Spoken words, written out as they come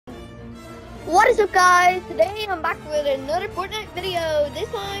What is up, guys? Today I'm back with another Fortnite video. This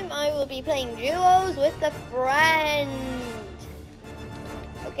time I will be playing duos with a friend.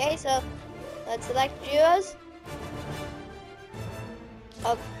 Okay, so let's select duos.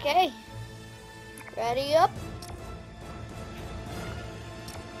 Okay, ready up.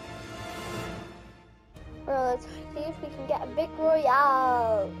 Well, let's see if we can get a big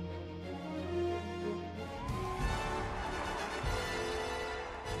royale.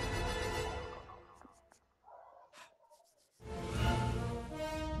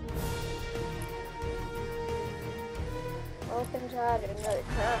 Open to add another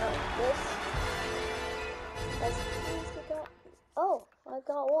crown. This. That's easy got. Oh, I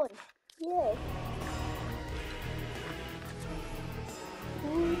got one. Yay.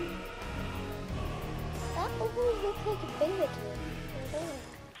 That almost looks like a finger to me.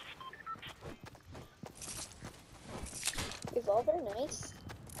 Revolver, nice.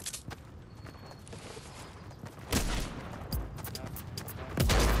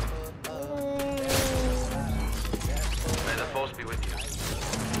 May the force be with you.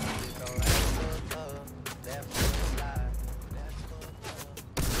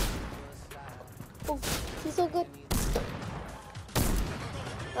 Oh, he's so good.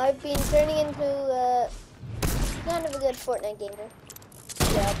 I've been turning into kind of a good Fortnite gamer.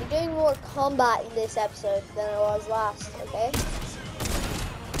 Yeah, I'll be doing more combat in this episode than I was last, okay?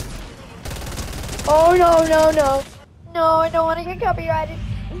 Oh no, no, no. No, I don't want to get copyrighted.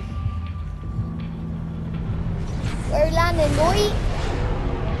 We're landing, boy.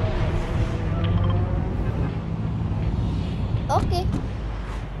 Okay.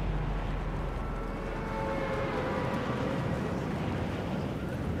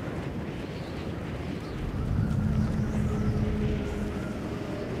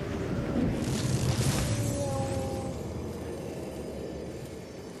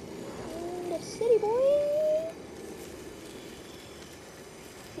 City boy.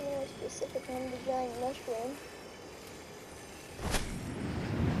 See more specific on the giant mushroom.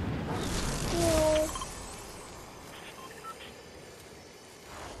 No.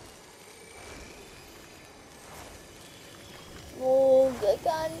 Oh, good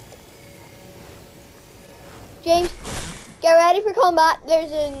gun. James, get ready for combat.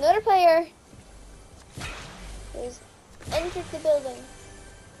 There's another player. He's entered the building.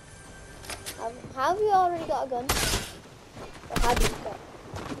 Have you already got a gun? Or have you got?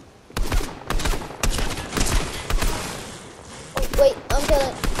 Oh, wait, I'm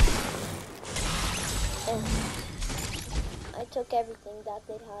killing. I took everything that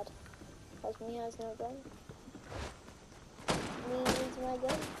they had. Because me has no gun. Me needs my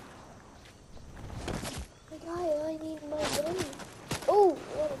gun. My guy, I need my gun. Oh,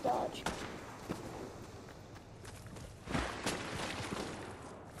 what a dodge.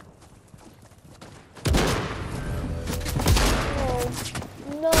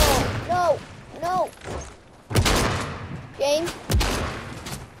 No, no, no. James.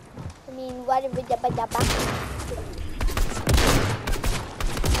 I mean, what if we get back?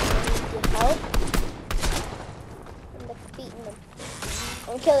 Help. I'm defeating them.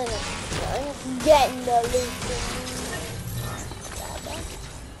 I'm killing them. I'm getting the loot.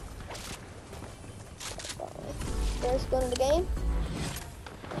 First gun of the game.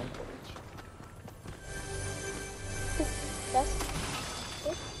 That's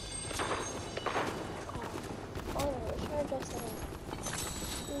it. Oh, try just a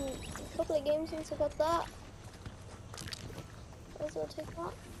couple of games since I got that. Might as well take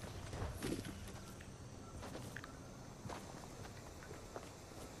that.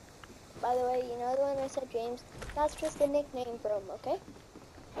 By the way, you know the one I said James? That's just a nickname for him, okay?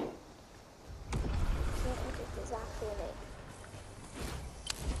 It's not like his actual name.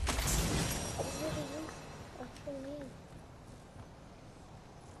 What is it? What do you mean?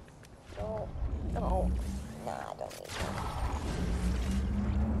 No, no, nah, I don't need that.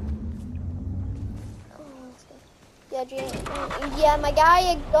 Oh, that's good. Yeah, James. Yeah, my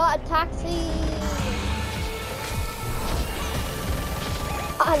guy got a taxi.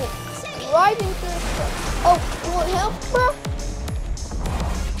 I'm driving through the... Oh, you want help, bro?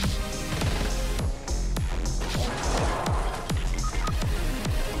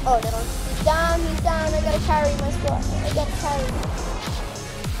 Oh no, he's down, I gotta carry my squad. I gotta carry.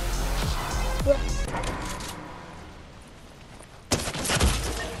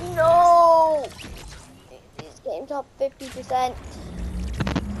 No! This game's up 50%.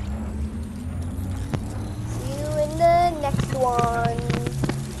 See you in the next one.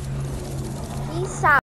 Peace out.